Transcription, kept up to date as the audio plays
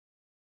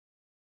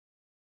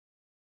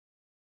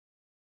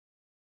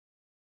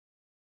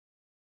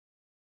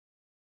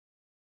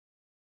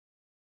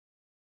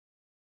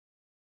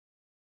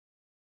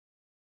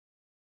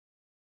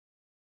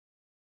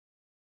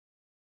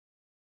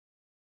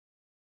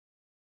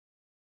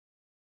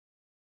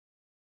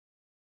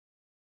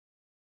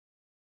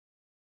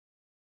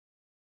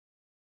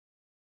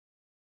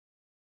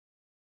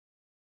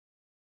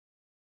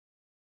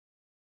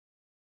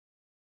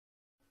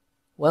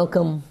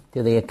Welcome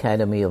to the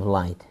Academy of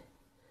Light.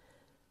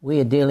 We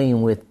are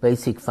dealing with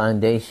basic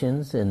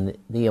foundations and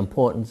the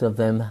importance of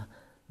them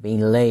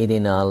being laid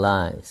in our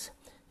lives.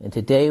 And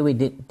today we're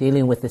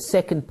dealing with the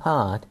second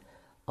part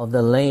of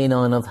the laying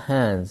on of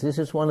hands. This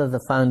is one of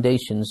the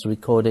foundations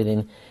recorded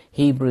in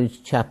Hebrews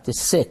chapter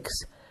 6.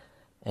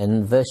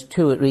 And verse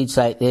 2 it reads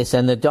like this,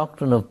 "And the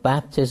doctrine of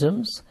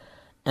baptisms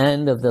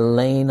and of the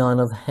laying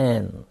on of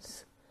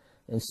hands."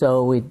 And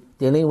so we're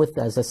dealing with,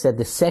 as I said,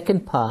 the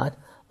second part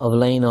of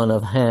laying on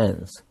of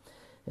hands.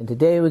 And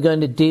today we're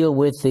going to deal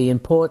with the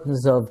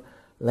importance of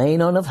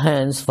laying on of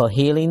hands for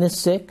healing the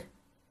sick,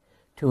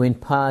 to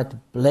impart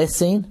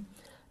blessing,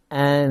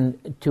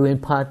 and to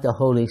impart the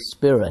Holy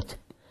Spirit.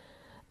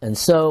 And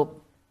so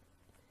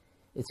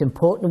it's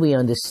important we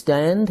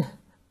understand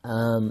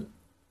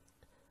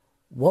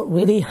what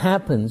really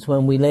happens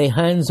when we lay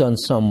hands on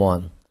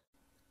someone.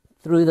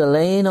 Through the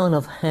laying on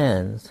of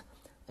hands,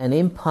 an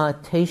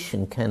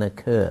impartation can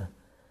occur.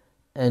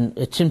 And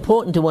it's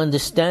important to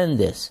understand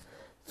this.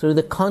 Through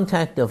the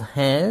contact of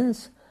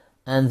hands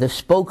and the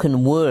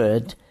spoken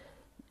word,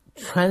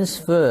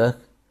 transfer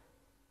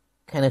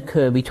can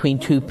occur between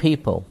two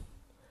people.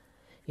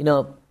 You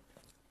know,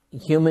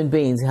 human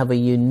beings have a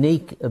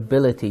unique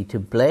ability to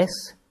bless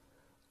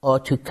or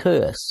to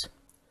curse.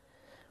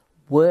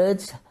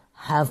 Words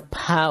have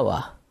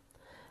power.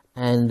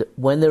 And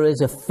when there is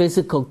a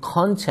physical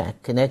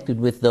contact connected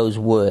with those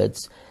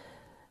words,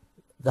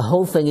 the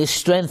whole thing is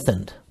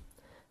strengthened.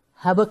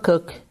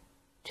 Habakkuk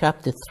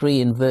chapter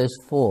 3 and verse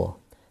 4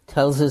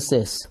 tells us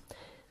this.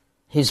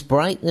 "His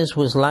brightness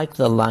was like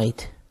the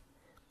light.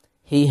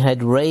 He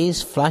had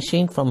rays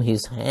flashing from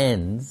his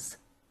hands,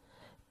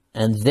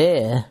 and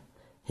there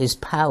his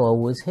power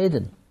was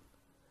hidden."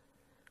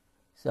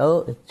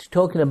 So it's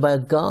talking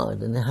about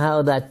God and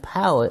how that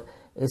power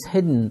is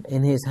hidden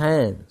in his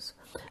hands.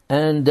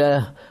 And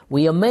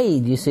we are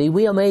made, you see,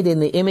 we are made in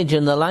the image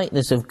and the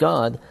likeness of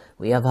God.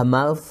 We have a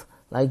mouth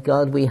like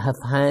God, we have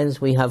hands,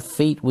 we have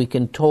feet, we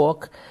can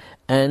talk,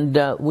 and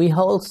we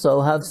also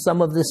have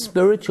some of the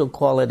spiritual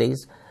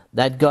qualities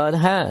that God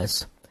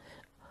has.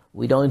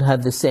 We don't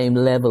have the same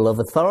level of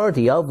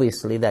authority,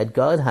 obviously, that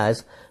God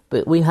has,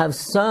 but we have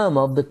some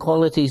of the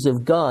qualities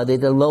of God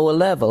at a lower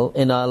level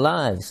in our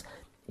lives.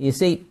 You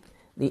see,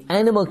 the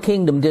animal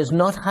kingdom does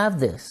not have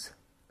this.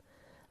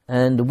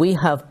 And we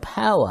have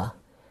power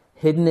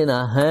hidden in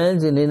our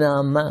hands and in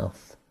our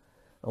mouth.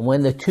 And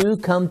when the two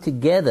come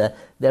together,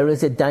 there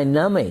is a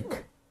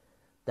dynamic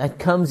that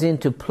comes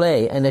into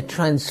play, and a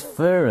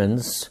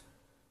transference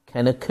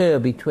can occur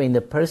between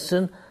the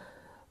person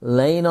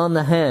laying on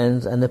the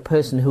hands and the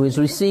person who is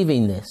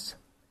receiving this.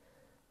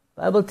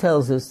 The Bible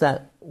tells us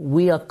that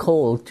we are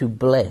called to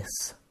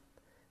bless.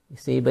 You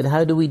see, but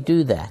how do we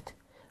do that?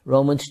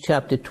 Romans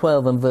chapter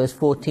 12 and verse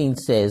 14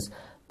 says,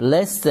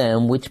 "Bless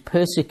them which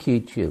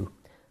persecute you.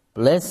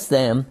 Bless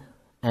them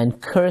and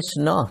curse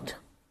not."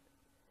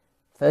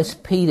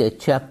 1 Peter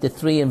chapter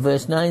 3 and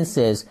verse 9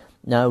 says,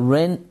 "Now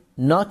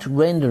not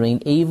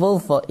rendering evil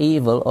for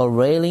evil or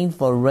railing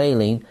for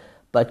railing,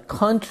 but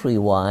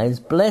contrariwise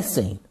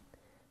blessing,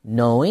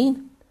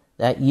 knowing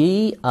that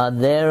ye are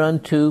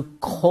thereunto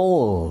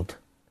called,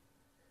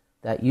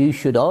 that you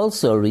should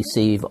also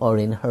receive or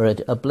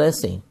inherit a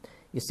blessing."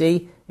 You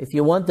see, if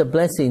you want the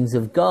blessings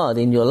of God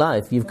in your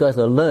life, you've got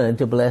to learn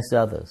to bless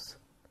others.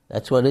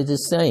 That's what it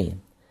is saying.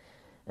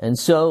 And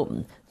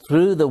so,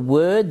 through the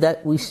word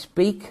that we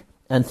speak,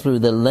 and through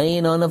the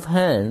laying on of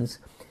hands,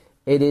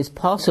 it is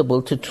possible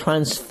to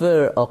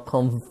transfer or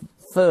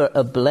confer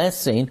a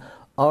blessing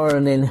or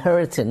an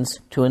inheritance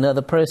to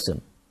another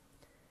person.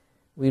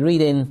 We read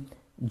in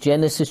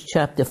Genesis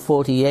chapter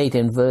 48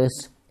 and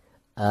verse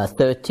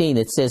 13,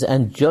 it says,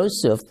 "And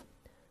Joseph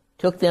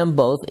took them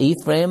both,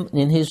 Ephraim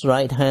in his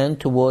right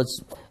hand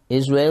towards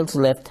Israel's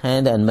left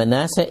hand, and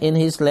Manasseh in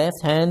his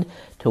left hand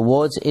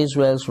towards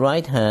Israel's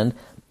right hand,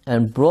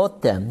 and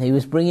brought them." He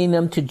was bringing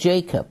them to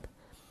Jacob.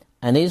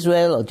 "And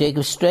Israel," or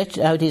Jacob, "stretched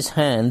out his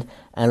hand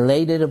and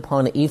laid it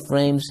upon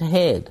Ephraim's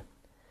head."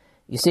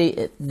 You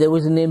see, there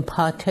was an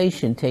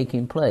impartation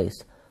taking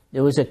place.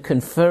 There was a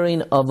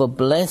conferring of a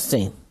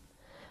blessing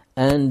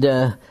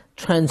and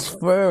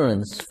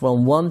transference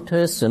from one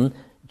person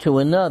to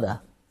another.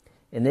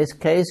 In this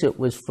case, it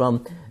was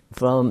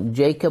from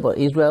Jacob or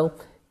Israel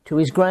to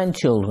his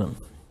grandchildren,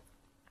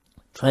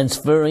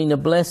 transferring a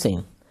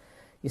blessing.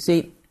 You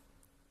see,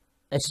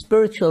 a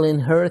spiritual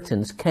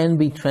inheritance can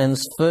be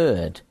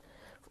transferred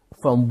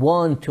from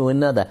one to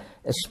another,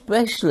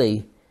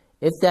 especially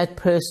if that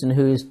person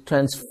who is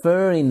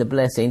transferring the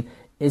blessing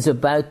is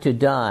about to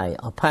die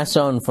or pass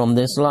on from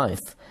this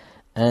life,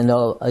 and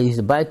he's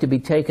about to be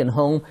taken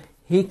home.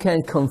 He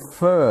can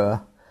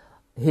confer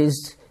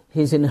his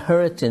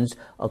inheritance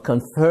or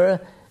confer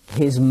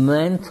his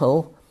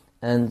mantle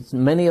and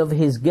many of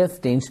his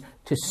giftings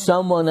to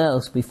someone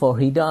else before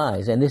he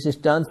dies. And this is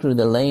done through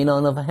the laying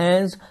on of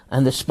hands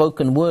and the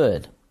spoken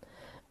word.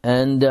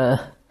 And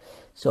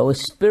so a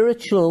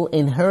spiritual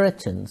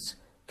inheritance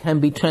can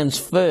be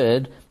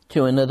transferred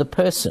to another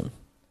person.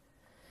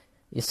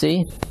 You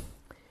see,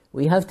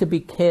 we have to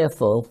be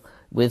careful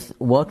with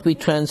what we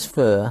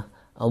transfer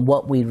and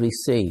what we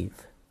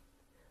receive.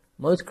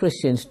 Most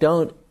Christians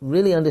don't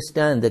really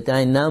understand the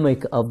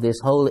dynamic of this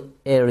whole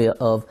area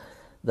of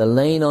the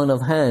laying on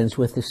of hands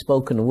with the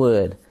spoken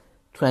word.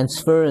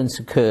 Transference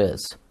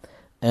occurs.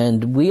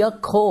 And we are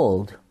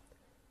called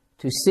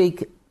to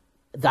seek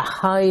the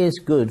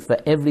highest good for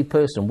every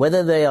person,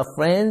 whether they are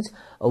friends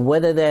or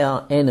whether they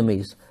are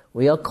enemies.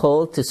 We are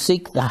called to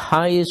seek the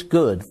highest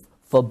good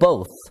for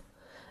both.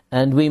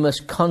 And we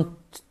must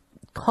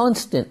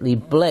constantly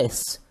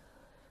bless,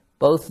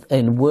 both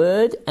in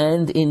word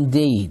and in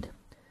deed.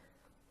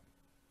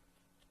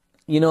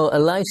 You know, a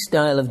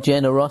lifestyle of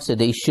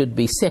generosity should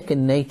be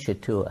second nature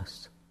to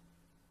us.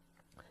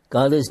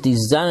 God has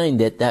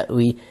designed it that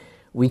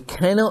we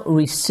cannot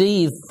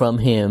receive from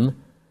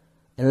Him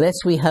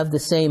unless we have the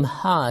same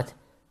heart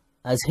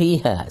as He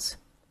has.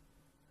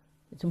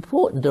 It's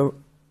important to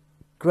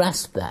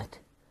grasp that.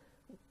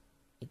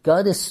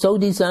 God has so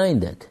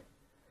designed it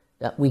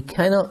that we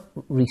cannot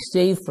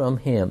receive from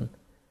Him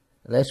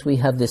unless we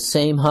have the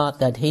same heart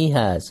that He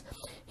has.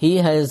 He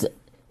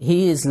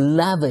is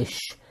lavish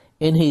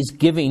in His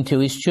giving to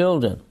His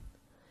children.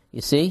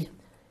 You see,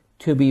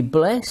 to be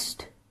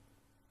blessed,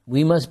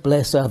 we must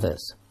bless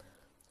others.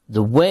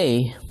 The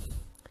way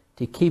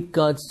to keep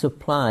God's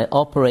supply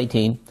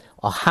operating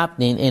or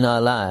happening in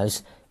our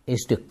lives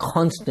is to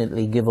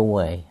constantly give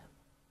away.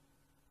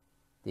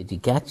 Did you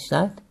catch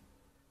that?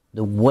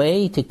 The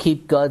way to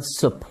keep God's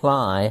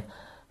supply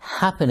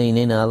happening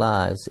in our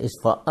lives is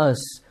for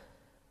us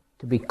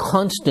to be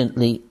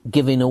constantly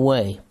giving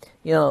away.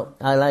 You know,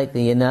 I like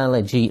the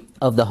analogy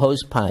of the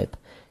hose pipe.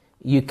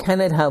 You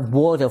cannot have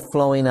water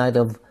flowing out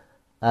of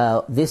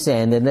this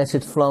end unless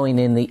it's flowing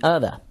in the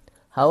other.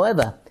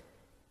 However,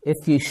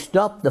 if you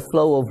stop the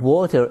flow of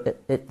water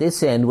at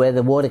this end where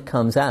the water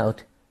comes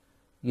out,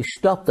 you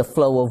stop the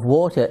flow of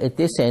water at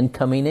this end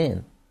coming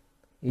in.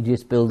 You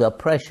just build up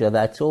pressure,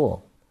 that's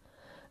all.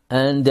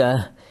 And,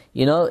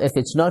 you know, if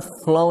it's not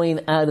flowing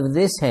out of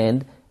this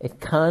end,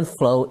 it can't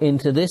flow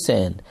into this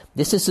end.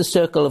 This is the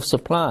circle of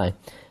supply.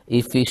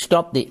 If you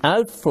stop the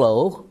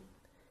outflow,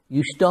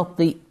 you stop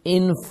the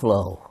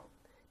inflow.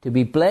 To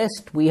be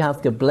blessed, we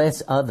have to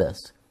bless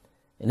others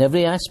in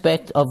every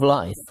aspect of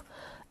life.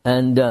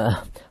 And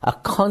a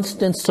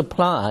constant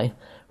supply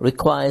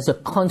requires a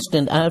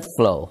constant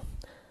outflow.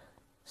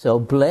 So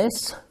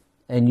bless,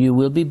 and you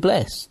will be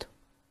blessed.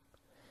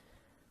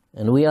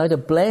 And we are to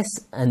bless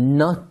and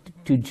not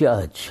to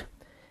judge.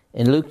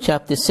 In Luke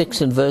chapter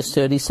 6 and verse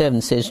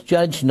 37 says,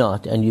 "Judge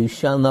not, and you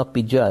shall not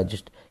be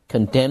judged.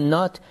 Condemn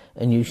not,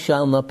 and you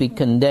shall not be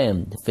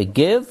condemned.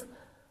 Forgive,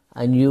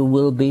 and you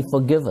will be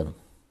forgiven."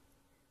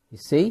 You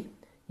see,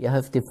 you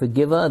have to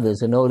forgive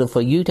others in order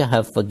for you to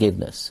have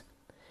forgiveness.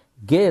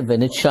 Give,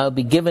 and it shall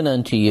be given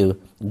unto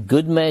you.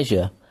 Good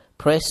measure,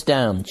 pressed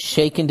down,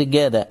 shaken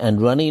together,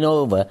 and running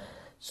over,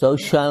 so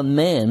shall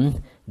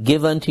men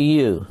give unto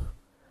you.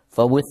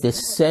 For with the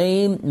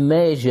same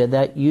measure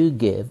that you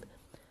give,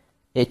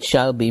 it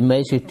shall be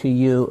measured to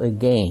you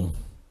again.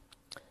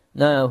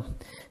 Now,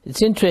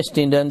 it's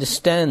interesting to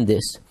understand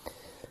this.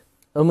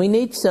 And we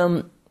need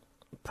some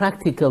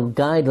practical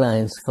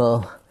guidelines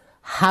for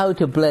how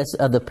to bless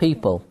other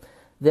people.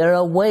 There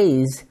are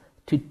ways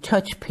to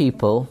touch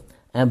people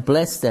and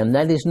bless them.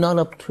 That is not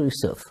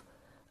obtrusive.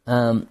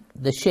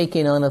 The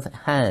shaking on of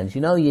hands.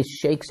 You know, you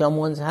shake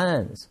someone's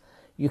hands.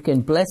 You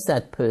can bless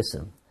that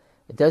person.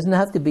 It doesn't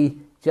have to be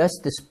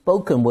just a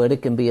spoken word.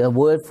 It can be a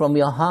word from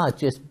your heart,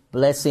 just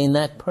blessing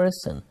that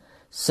person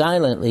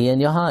silently in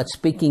your heart,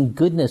 speaking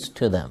goodness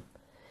to them.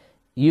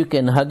 You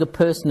can hug a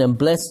person and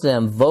bless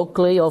them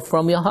vocally or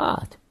from your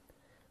heart.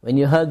 When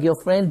you hug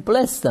your friend,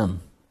 bless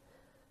them.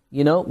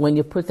 You know, when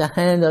you put the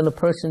hand on a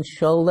person's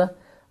shoulder,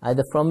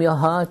 either from your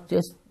heart,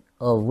 just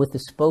or with the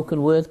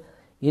spoken word,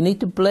 you need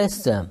to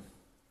bless them.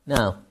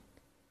 Now,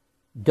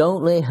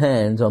 don't lay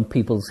hands on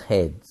people's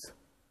heads.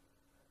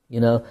 You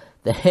know,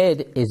 the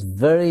head is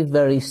very,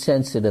 very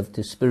sensitive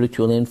to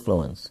spiritual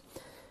influence.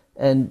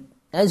 And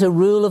as a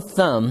rule of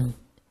thumb,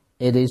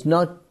 it is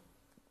not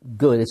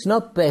good. It's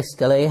not best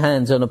to lay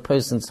hands on a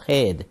person's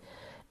head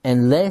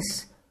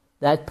unless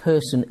that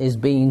person is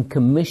being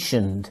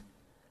commissioned,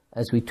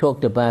 as we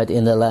talked about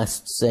in the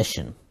last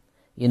session.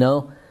 You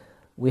know,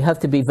 we have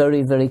to be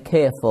very, very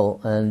careful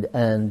and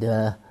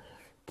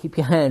keep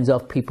your hands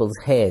off people's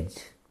heads.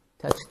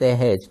 Touch their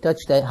heads, touch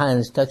their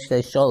hands, touch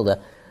their shoulder.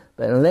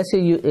 But unless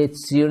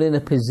you're in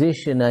a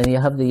position and you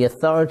have the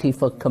authority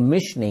for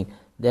commissioning,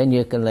 then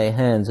you can lay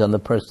hands on the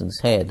person's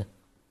head.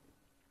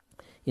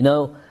 You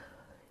know,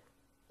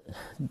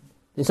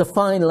 there's a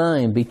fine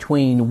line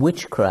between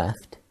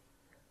witchcraft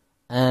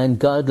and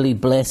godly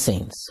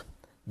blessings.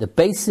 The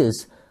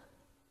basis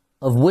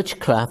of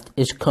witchcraft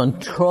is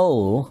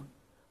control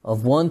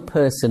of one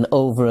person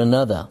over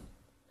another.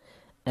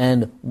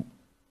 And,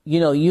 you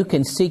know, you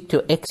can seek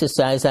to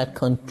exercise that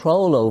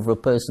control over a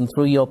person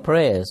through your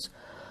prayers,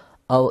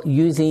 or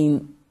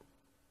using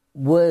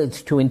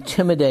words to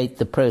intimidate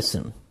the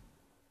person.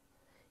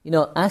 You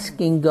know,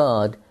 asking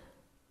God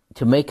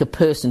to make a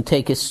person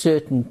take a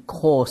certain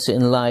course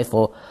in life,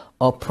 or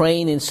or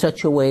praying in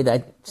such a way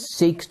that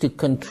seeks to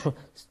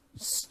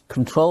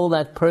control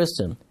that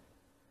person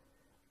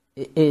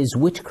is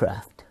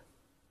witchcraft.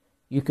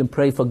 You can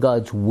pray for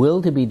God's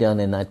will to be done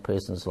in that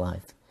person's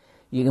life.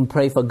 You can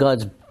pray for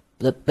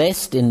the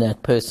best in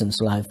that person's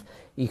life.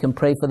 You can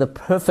pray for the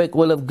perfect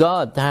will of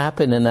God to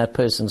happen in that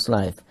person's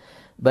life.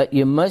 But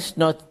you must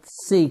not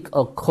seek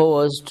or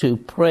cause to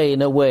pray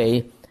in a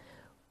way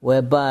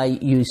whereby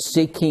you're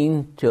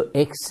seeking to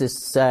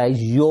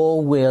exercise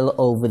your will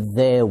over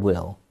their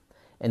will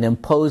and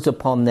impose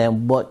upon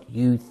them what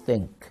you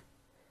think.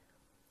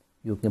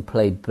 You can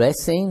pray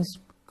blessings,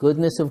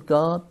 goodness of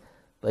God,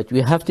 but we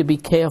have to be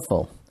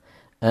careful.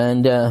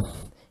 And,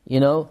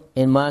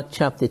 in Mark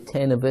chapter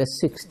 10 and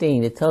verse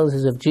 16, it tells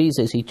us of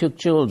Jesus. He took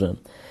children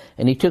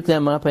and he took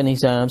them up in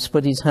his arms,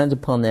 put his hands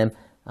upon them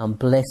and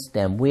blessed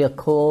them. We are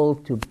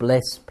called to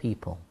bless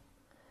people.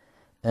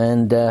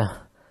 And the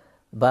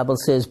Bible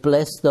says,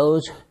 bless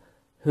those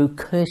who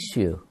curse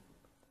you.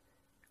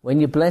 When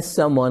you bless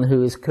someone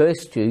who has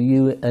cursed you,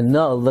 you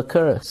annul the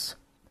curse.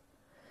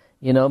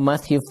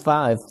 Matthew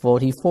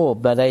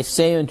 5:44, but I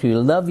say unto you,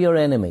 love your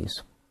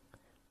enemies.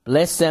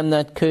 Bless them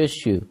that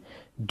curse you.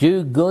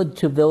 Do good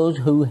to those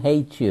who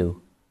hate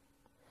you.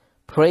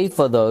 Pray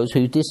for those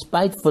who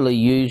despitefully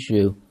use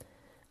you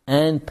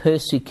and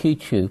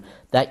persecute you,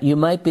 that you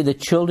might be the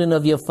children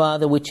of your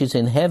Father which is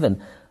in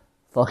heaven.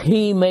 For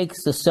he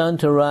makes the sun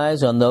to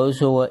rise on those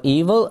who are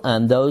evil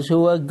and those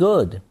who are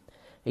good.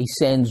 He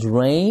sends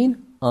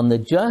rain on the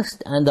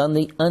just and on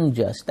the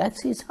unjust.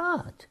 That's his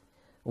heart.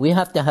 We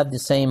have to have the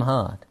same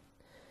heart.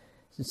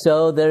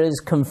 So there is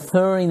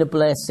conferring a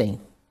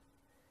blessing.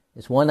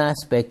 It's one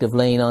aspect of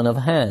laying on of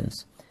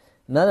hands.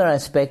 Another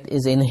aspect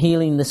is in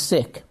healing the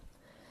sick.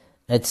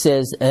 It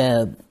says,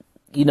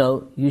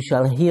 you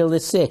shall heal the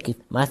sick.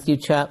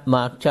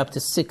 Mark chapter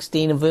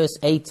 16 and verse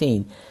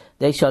 18.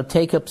 They shall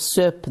take up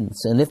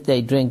serpents, and if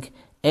they drink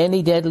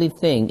any deadly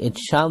thing, it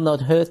shall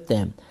not hurt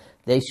them.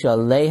 They shall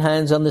lay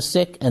hands on the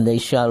sick, and they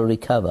shall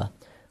recover.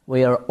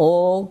 We are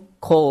all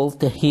called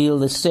to heal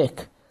the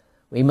sick.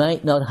 We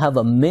might not have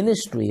a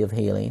ministry of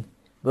healing,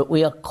 but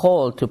we are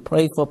called to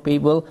pray for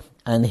people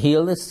and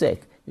heal the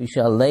sick. You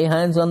shall lay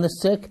hands on the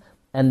sick,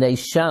 and they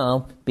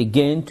shall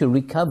begin to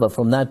recover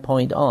from that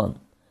point on.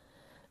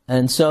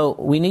 And so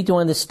we need to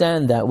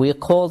understand that we are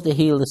called to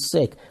heal the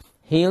sick.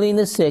 Healing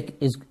the sick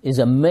is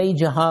a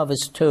major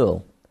harvest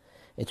tool.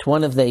 It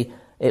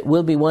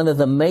will be one of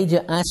the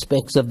major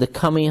aspects of the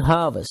coming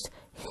harvest,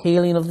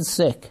 healing of the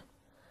sick.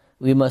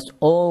 We must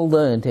all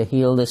learn to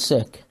heal the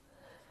sick.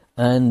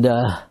 And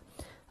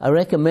I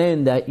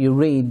recommend that you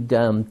read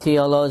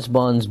T.L.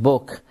 Osborne's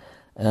book.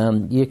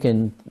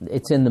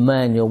 It's in the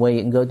manual where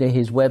you can go to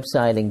his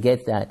website and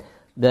get that.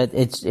 But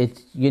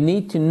you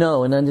need to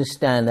know and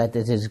understand that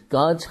it is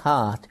God's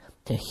heart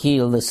to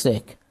heal the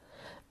sick.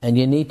 And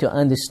you need to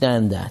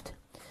understand that.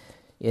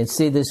 You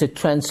see, there's a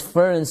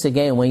transference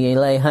again. When you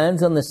lay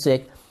hands on the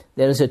sick,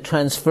 there is a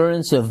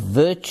transference of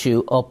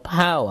virtue or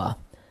power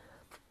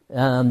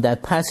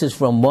that passes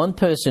from one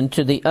person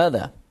to the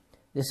other.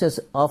 This is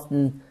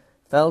often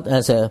felt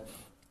as a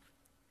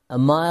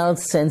mild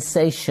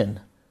sensation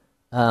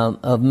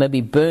of maybe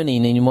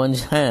burning in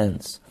one's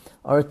hands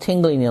or a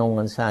tingling in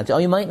one's hands.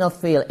 Or you might not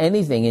feel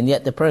anything and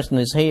yet the person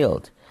is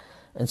healed.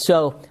 And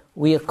so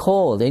we are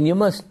called, and you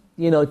must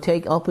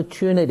take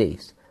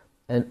opportunities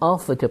and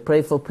offer to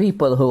pray for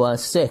people who are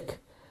sick.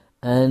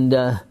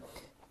 And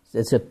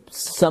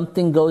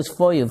something goes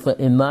for you.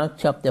 In Mark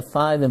chapter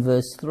 5 and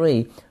verse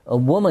 3,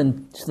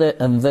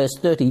 verse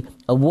 30,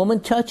 a woman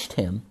touched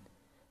him.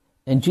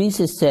 And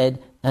Jesus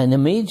said, and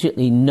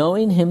immediately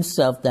knowing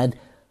himself that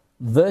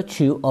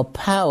virtue or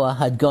power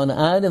had gone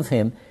out of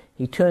him,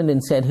 he turned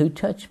and said, who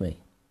touched me?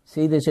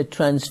 See, there's a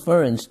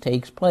transference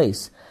takes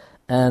place.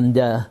 And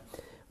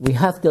we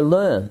have to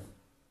learn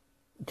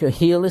to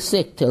heal the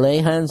sick, to lay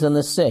hands on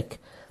the sick.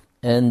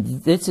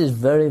 And this is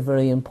very,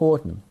 very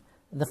important.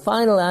 The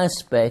final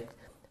aspect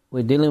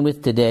we're dealing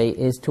with today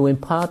is to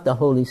impart the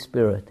Holy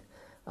Spirit.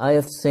 I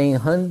have seen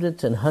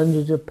hundreds and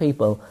hundreds of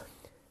people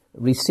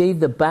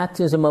receive the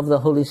baptism of the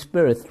Holy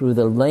Spirit through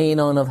the laying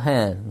on of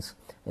hands.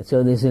 And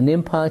so there's an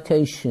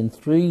impartation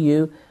through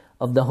you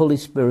of the Holy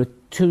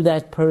Spirit to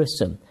that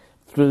person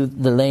through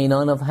the laying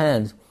on of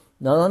hands.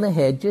 Not on the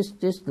head,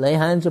 just lay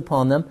hands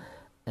upon them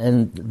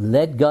and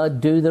let God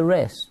do the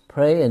rest.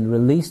 Pray and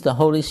release the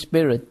Holy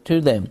Spirit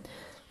to them.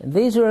 And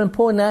these are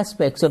important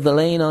aspects of the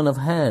laying on of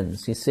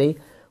hands, you see.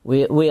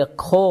 We are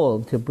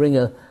called to bring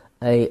a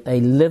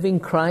living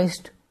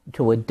Christ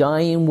to a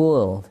dying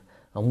world.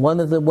 And one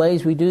of the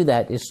ways we do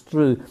that is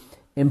through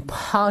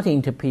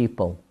imparting to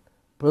people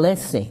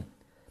blessing,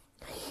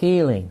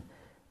 healing,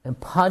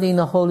 imparting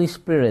the Holy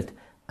Spirit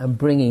and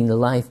bringing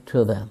life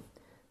to them.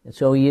 And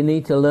so you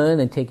need to learn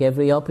and take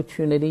every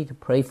opportunity to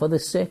pray for the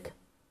sick.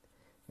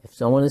 If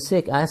someone is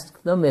sick,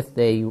 ask them if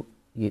they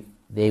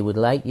would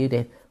like you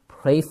to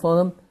pray for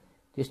them.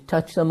 Just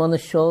touch them on the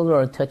shoulder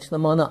or touch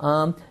them on the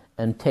arm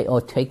and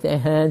take their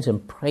hands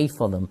and pray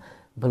for them,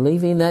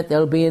 believing that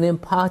there'll be an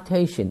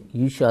impartation.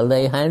 You shall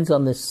lay hands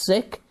on the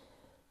sick,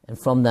 and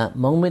from that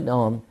moment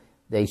on,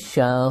 they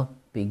shall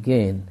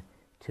begin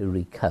to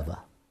recover.